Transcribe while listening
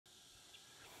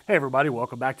Hey everybody,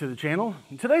 welcome back to the channel.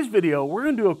 In today's video, we're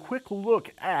going to do a quick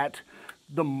look at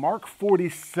the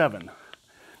Mk47.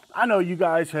 I know you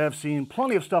guys have seen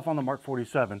plenty of stuff on the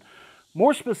Mk47.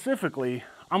 More specifically,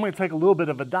 I'm going to take a little bit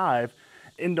of a dive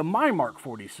into my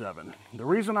Mk47. The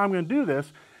reason I'm going to do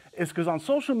this is because on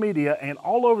social media and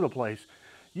all over the place,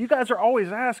 you guys are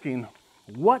always asking,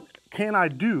 what can I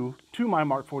do to my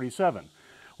Mk47?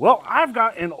 Well, I've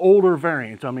got an older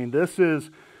variant. I mean, this is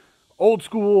old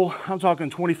school. I'm talking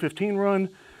 2015 run.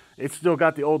 It's still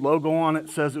got the old logo on it. It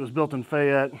says it was built in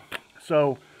Fayette.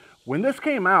 So when this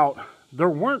came out, there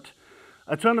weren't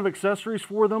a ton of accessories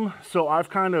for them. So I've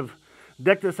kind of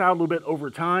decked this out a little bit over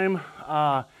time.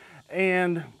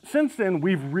 And since then,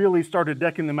 we've really started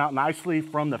decking them out nicely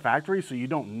from the factory. So you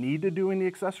don't need to do any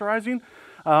accessorizing.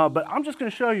 But I'm just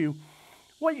going to show you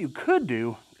what you could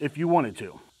do if you wanted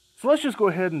to. So let's just go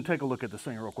ahead and take a look at this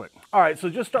thing real quick. All right, so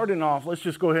just starting off, let's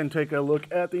just go ahead and take a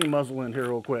look at the muzzle end here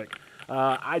real quick.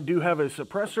 I do have a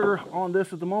suppressor on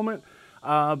this at the moment,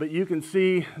 but you can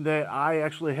see that I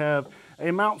actually have a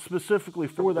mount specifically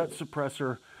for that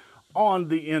suppressor on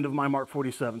the end of my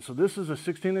Mk47. So this is a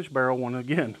 16-inch barrel one,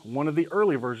 again, one of the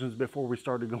early versions before we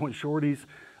started going shorties,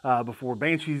 before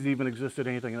Banshees even existed,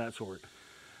 anything of that sort.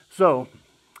 So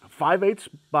 5/8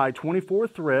 by 24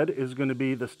 thread is going to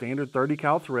be the standard 30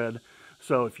 cal thread.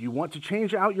 So if you want to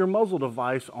change out your muzzle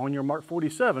device on your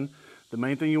Mk47, the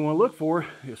main thing you want to look for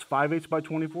is 5/8 by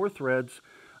 24 threads,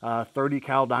 30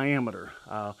 cal diameter.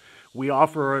 We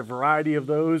offer a variety of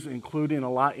those, including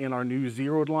a lot in our new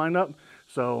zeroed lineup.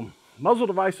 So muzzle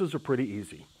devices are pretty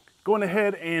easy. Going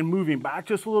ahead and moving back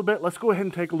just a little bit, let's go ahead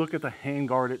and take a look at the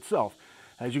handguard itself.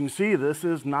 As you can see, this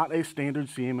is not a standard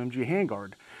CMMG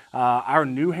handguard. Our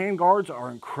new handguards are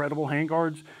incredible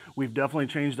handguards. We've definitely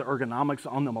changed the ergonomics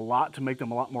on them a lot to make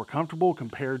them a lot more comfortable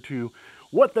compared to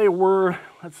what they were,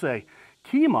 let's say,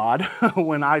 key mod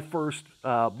when I first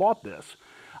bought this.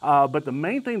 But the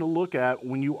main thing to look at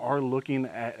when you are looking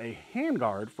at a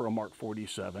handguard for a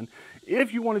Mk47,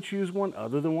 if you want to choose one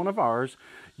other than one of ours,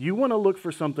 you want to look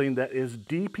for something that is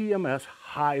DPMS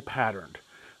high patterned.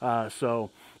 So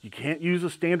you can't use a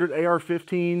standard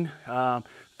AR-15.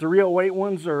 308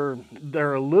 ones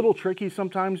they're a little tricky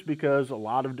sometimes because a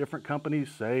lot of different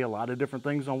companies say a lot of different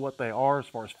things on what they are as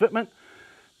far as fitment.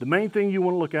 The main thing you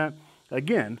want to look at,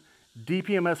 again,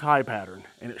 DPMS high pattern,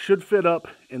 and it should fit up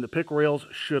and the pick rails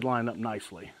should line up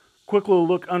nicely. Quick little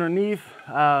look underneath,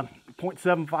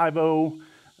 0.750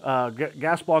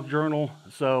 gas block journal.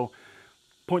 So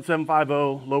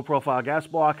 0.750 low profile gas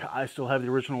block. I still have the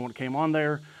original one that came on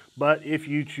there. But if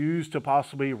you choose to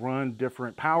possibly run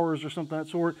different powers or something of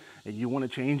that sort, and you want to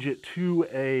change it to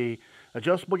a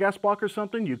adjustable gas block or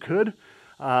something, you could.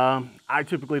 I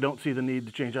typically don't see the need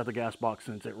to change out the gas block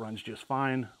since it runs just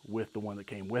fine with the one that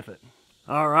came with it.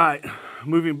 All right,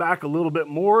 moving back a little bit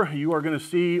more, you are going to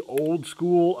see old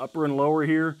school upper and lower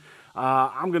here.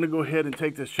 I'm going to go ahead and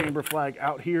take this chamber flag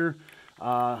out here.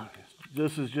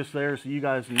 This is just there so you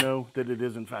guys know that it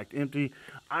is in fact empty.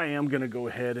 I am going to go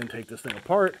ahead and take this thing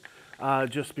apart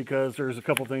just because there's a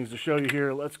couple things to show you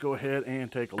here. Let's go ahead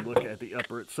and take a look at the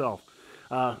upper itself.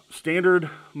 Standard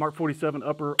Mk47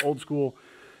 upper, old school.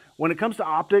 When it comes to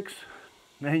optics,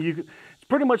 man, it's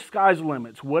pretty much sky's the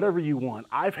limits, whatever you want.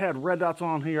 I've had red dots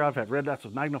on here. I've had red dots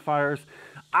with magnifiers.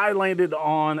 I landed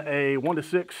on a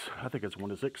 1:6, I think it's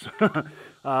 1:6.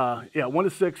 Yeah,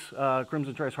 1:6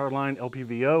 Crimson Trace Hardline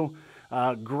LPVO.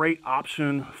 Great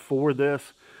option for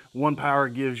this. 1 power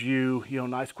gives you,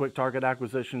 nice quick target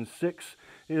acquisition. 6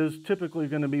 is typically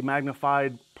going to be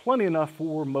magnified plenty enough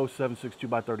for most 7.62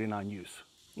 by 39 use.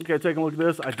 Okay, taking a look at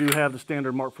this, I do have the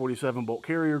standard Mk47 bolt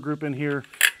carrier group in here.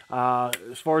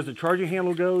 As far as the charging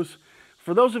handle goes,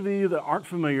 for those of you that aren't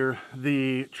familiar,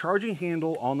 the charging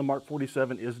handle on the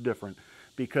Mk47 is different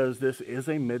because this is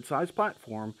a mid-size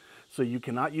platform. So you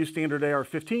cannot use standard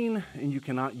AR-15 and you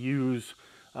cannot use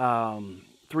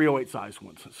 308 size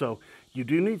ones. So you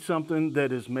do need something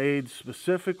that is made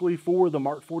specifically for the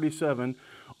Mk47,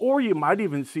 or you might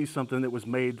even see something that was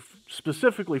made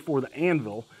specifically for the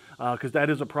Anvil, because that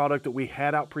is a product that we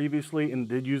had out previously and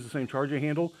did use the same charging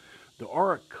handle. There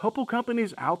are a couple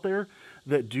companies out there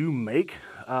that do make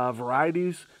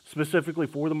varieties specifically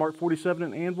for the Mk47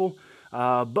 and Anvil,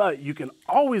 but you can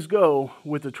always go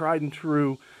with the tried and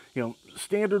true,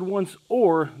 standard ones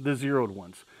or the zeroed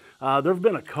ones. There have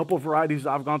been a couple of varieties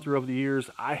I've gone through over the years.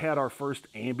 I had our first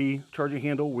Ambi charging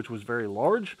handle, which was very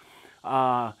large,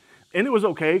 and it was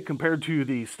okay compared to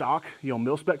the stock,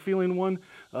 mil-spec feeling one.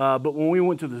 But when we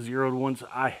went to the zeroed ones,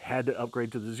 I had to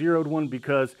upgrade to the zeroed one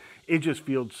because it just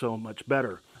feels so much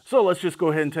better. So let's just go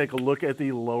ahead and take a look at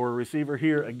the lower receiver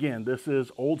here. Again, this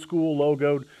is old school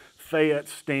logoed Fayette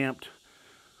stamped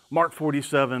Mark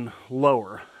 47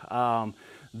 lower.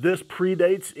 This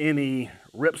predates any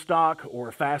ripstock or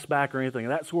fastback or anything of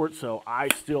that sort, so I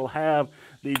still have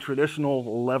the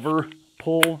traditional lever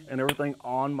pull and everything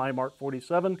on my Mark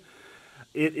 47.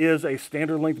 It is a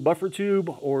standard length buffer tube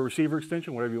or receiver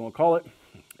extension, whatever you want to call it.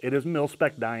 It is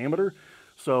mil-spec diameter,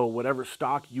 so whatever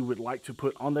stock you would like to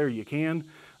put on there, you can.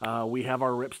 We have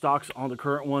our ripstocks on the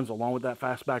current ones along with that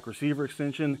fastback receiver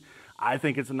extension. I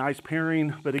think it's a nice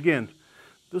pairing, but again,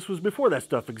 this was before that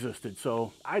stuff existed,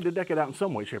 so I had to deck it out in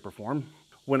some way, shape, or form.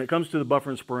 When it comes to the buffer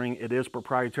and spring, it is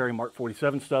proprietary Mark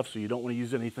 47 stuff, so you don't want to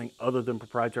use anything other than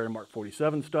proprietary Mark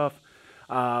 47 stuff.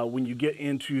 When you get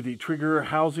into the trigger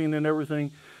housing and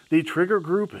everything, the trigger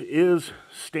group is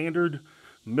standard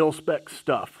mil-spec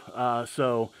stuff.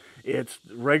 So it's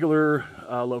regular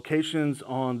locations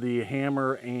on the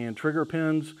hammer and trigger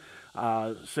pins,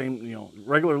 same,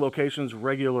 regular locations,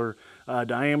 regular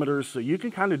diameters, so you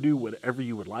can kind of do whatever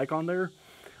you would like on there.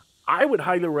 I would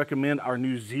highly recommend our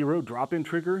new Zero drop-in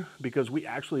trigger because we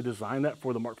actually designed that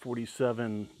for the Mark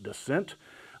 47 Descent.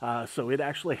 So it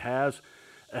actually has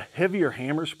a heavier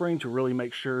hammer spring to really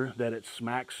make sure that it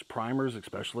smacks primers,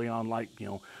 especially on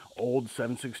old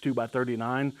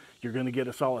 7.62x39. You're going to get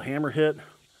a solid hammer hit.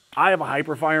 I have a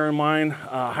Hyperfire in mine.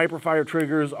 Hyperfire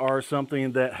triggers are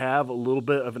something that have a little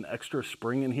bit of an extra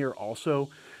spring in here also.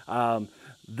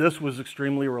 This was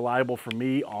extremely reliable for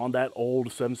me on that old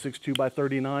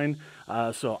 7.62x39.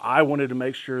 So I wanted to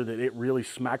make sure that it really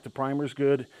smacked the primers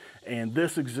good. And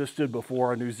this existed before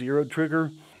our new Zero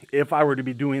trigger. If I were to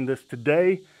be doing this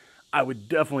today, I would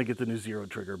definitely get the new Zero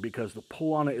trigger because the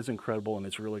pull on it is incredible and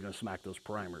it's really going to smack those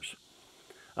primers.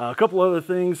 A couple other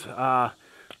things.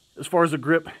 As far as the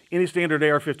grip, any standard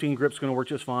AR-15 grip is going to work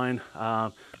just fine.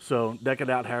 So deck it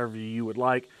out however you would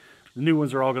like. The new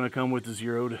ones are all going to come with the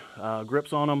zeroed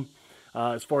grips on them.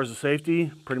 As far as the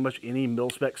safety, pretty much any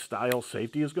mil-spec style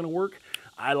safety is going to work.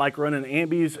 I like running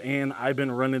ambies, and I've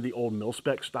been running the old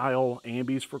mil-spec style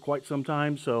ambies for quite some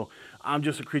time, so I'm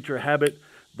just a creature of habit.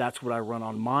 That's what I run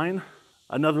on mine.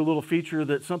 Another little feature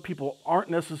that some people aren't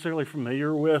necessarily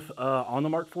familiar with on the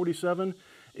Mark 47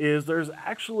 is there's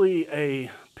actually a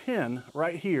pin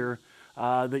right here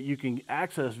that you can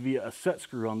access via a set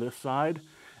screw on this side.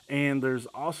 And there's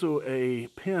also a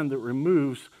pin that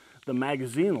removes the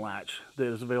magazine latch that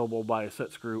is available by a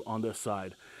set screw on this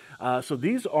side. So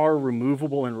these are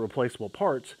removable and replaceable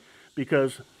parts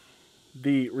because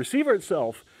the receiver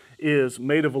itself is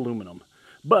made of aluminum.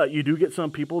 But you do get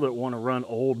some people that want to run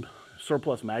old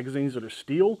surplus magazines that are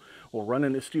steel, or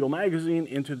running a steel magazine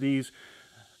into these.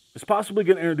 It's possibly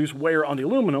going to introduce wear on the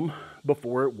aluminum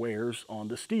before it wears on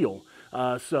the steel.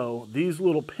 So these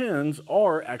little pins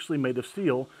are actually made of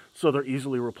steel, so they're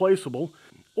easily replaceable,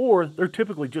 or they're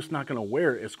typically just not going to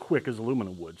wear as quick as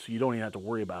aluminum would, so you don't even have to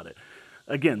worry about it.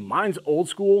 Again, mine's old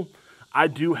school. I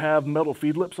do have metal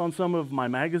feed lips on some of my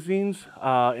magazines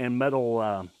and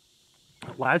metal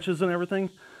latches and everything,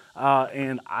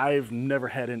 and I've never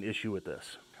had an issue with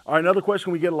this. All right, another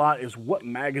question we get a lot is what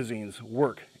magazines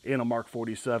work in a Mark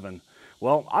 47?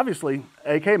 Well, obviously,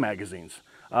 AK magazines.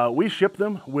 We ship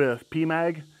them with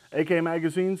PMag AK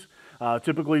magazines,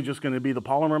 typically just going to be the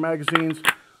polymer magazines.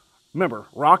 Remember,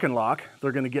 rock and lock.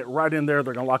 They're going to get right in there.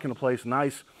 They're going to lock into place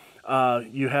nice.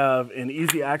 You have an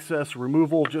easy access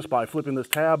removal just by flipping this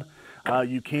tab.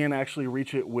 You can actually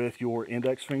reach it with your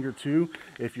index finger too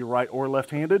if you're right or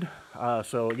left-handed.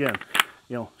 So again,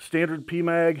 standard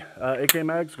PMag AK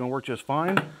mag is going to work just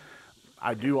fine.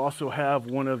 I do also have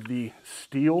one of the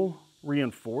steel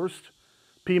reinforced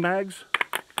PMags.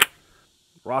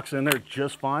 Rocks in there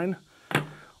just fine.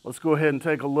 Let's go ahead and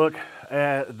take a look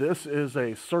at this. Is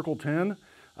a Circle 10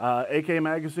 AK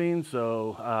magazine.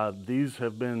 So these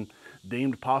have been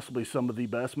deemed possibly some of the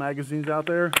best magazines out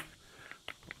there.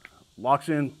 Locks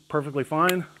in perfectly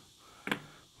fine.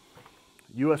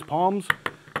 US Palms.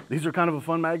 These are kind of a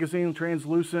fun magazine,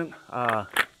 translucent.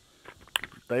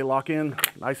 They lock in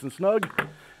nice and snug.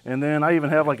 And then I even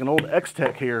have like an old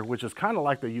X-Tech here, which is kind of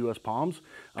like the US Palms.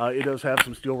 It does have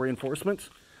some steel reinforcements.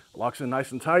 Locks in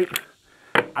nice and tight.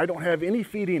 I don't have any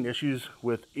feeding issues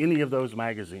with any of those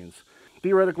magazines.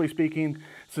 Theoretically speaking,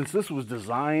 since this was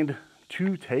designed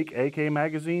to take AK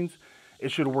magazines,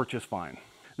 it should work just fine.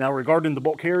 Now regarding the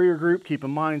bolt carrier group, keep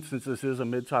in mind, since this is a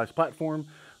mid-size platform,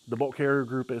 the bolt carrier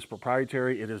group is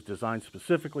proprietary. It is designed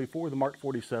specifically for the Mark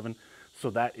 47, so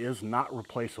that is not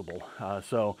replaceable.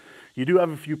 So you do have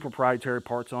a few proprietary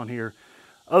parts on here.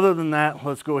 Other than that,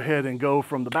 let's go ahead and go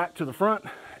from the back to the front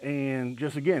and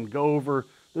just again go over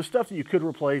the stuff that you could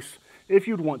replace if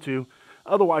you'd want to.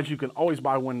 Otherwise, you can always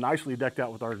buy one nicely decked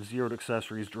out with our zeroed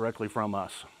accessories directly from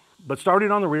us. But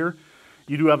starting on the rear,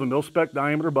 You do have a mil-spec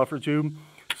diameter buffer tube,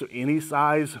 so any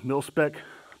size mil-spec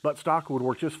buttstock would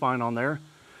work just fine on there.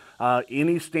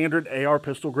 Any standard AR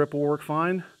pistol grip will work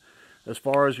fine. As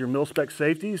far as your mil-spec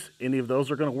safeties, any of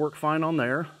those are going to work fine on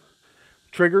there.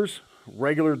 Triggers,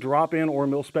 regular drop-in or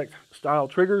mil-spec style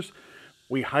triggers.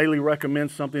 We highly recommend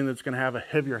something that's going to have a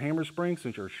heavier hammer spring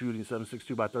since you're shooting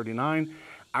 7.62x39.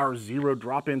 Our zero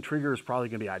drop-in trigger is probably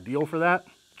going to be ideal for that.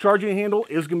 Charging handle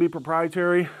is going to be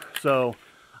proprietary, so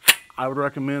I would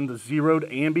recommend the zeroed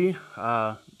ambi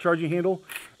charging handle.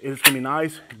 It's going to be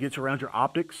nice. It gets around your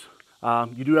optics.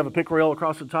 You do have a pick rail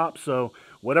across the top, so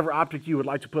whatever optic you would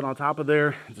like to put on top of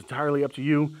there, it's entirely up to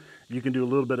you. You can do a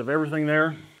little bit of everything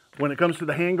there. When it comes to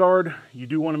the handguard, you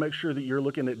do want to make sure that you're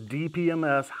looking at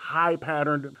DPMS, high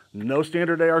patterned, no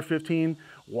standard AR-15.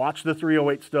 Watch the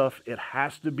 308 stuff. It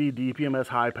has to be DPMS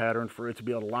high pattern for it to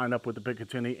be able to line up with the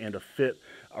Picatinny and to fit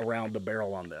around the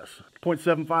barrel on this.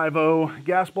 .750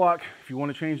 gas block, if you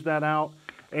want to change that out,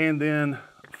 and then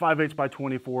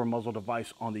 5/8x24 muzzle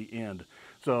device on the end.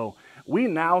 So we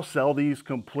now sell these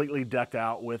completely decked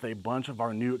out with a bunch of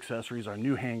our new accessories, our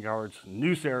new handguards,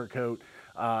 new Cerakote,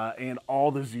 and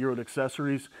all the zeroed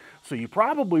accessories. So you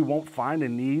probably won't find a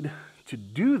need to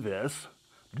do this,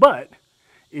 but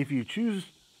if you choose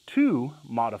to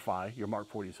modify your Mark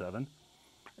 47,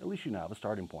 at least you now have a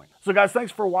starting point. So guys,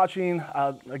 thanks for watching.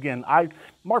 Again,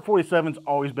 Mark 47's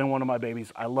always been one of my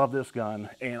babies. I love this gun,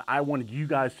 and I wanted you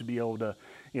guys to be able to,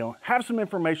 have some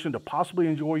information to possibly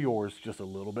enjoy yours just a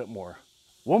little bit more.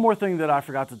 One more thing that I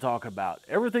forgot to talk about.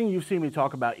 Everything you've seen me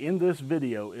talk about in this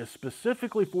video is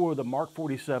specifically for the Mark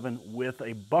 47 with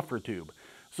a buffer tube.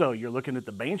 So you're looking at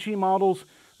the Banshee models,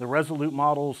 the Resolute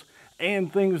models,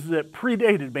 and things that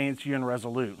predated Banshee and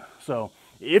Resolute. So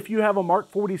if you have a Mark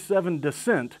 47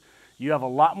 Dissent, you have a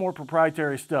lot more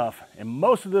proprietary stuff, and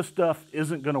most of this stuff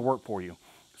isn't going to work for you.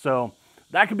 So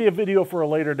that could be a video for a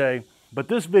later day, but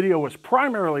this video was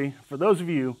primarily for those of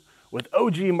you with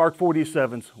OG Mark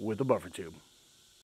 47s with a buffer tube.